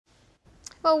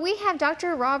Well, we have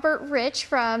Dr. Robert Rich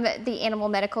from the Animal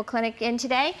Medical Clinic in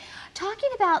today, talking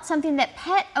about something that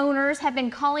pet owners have been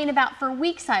calling about for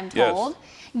weeks, I'm told.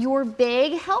 Yes. Your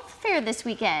big health fair this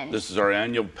weekend. This is our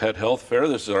annual pet health fair.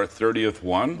 This is our 30th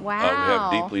one. Wow. We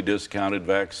have deeply discounted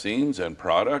vaccines and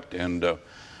product, and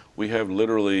we have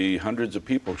literally hundreds of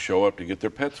people show up to get their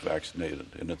pets vaccinated,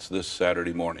 and it's this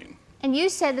Saturday morning. And you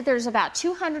said that there's about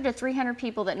 200 to 300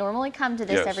 people that normally come to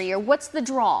this Yes. every year. What's the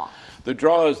draw? The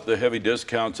draw is the heavy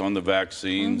discounts on the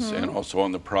vaccines and also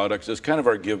on the products. It's kind of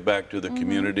our give back to the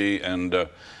community, and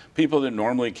people that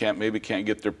normally maybe can't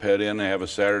get their pet in, they have a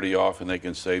Saturday off and they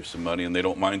can save some money and they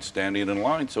don't mind standing in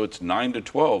line. So it's 9 to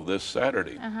 12 this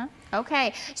Saturday.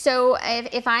 Okay, so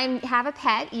if I have a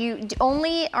pet, you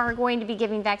only are going to be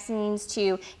giving vaccines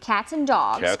to cats and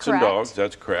dogs, Cats correct? and dogs,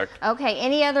 that's correct. Okay,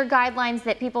 any other guidelines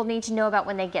that people need to know about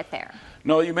when they get there?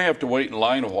 No, you may have to wait in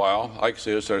line a while. Like I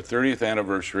say, it's our 30th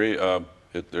anniversary.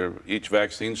 Each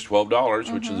vaccine's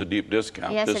 $12, which is a deep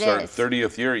discount. Yes, this it is our is.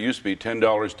 30th year. It used to be $10,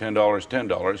 $10, $10.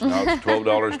 Now it's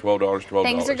 $12, $12, $12.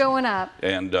 Things are going up.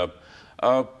 And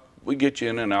we get you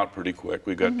in and out pretty quick.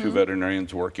 We've got two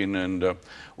veterinarians working, and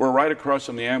we're right across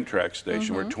from the Amtrak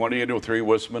station. We're 2803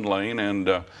 Wissman Lane,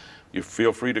 and you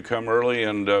feel free to come early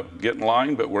and get in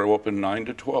line, but we're open 9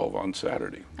 to 12 on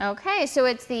Saturday. Okay, so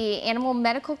it's the Animal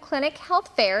Medical Clinic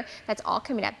Health Fair. That's all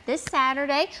coming up this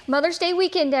Saturday, Mother's Day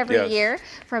weekend every year,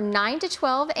 from 9 to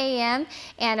 12 a.m.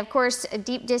 And of course,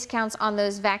 deep discounts on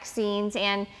those vaccines,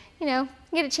 and you know,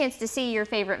 you get a chance to see your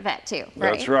favorite vet too,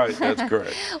 right? That's right, that's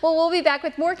correct. Well, we'll be back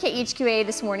with more KHQA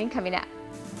this morning coming up.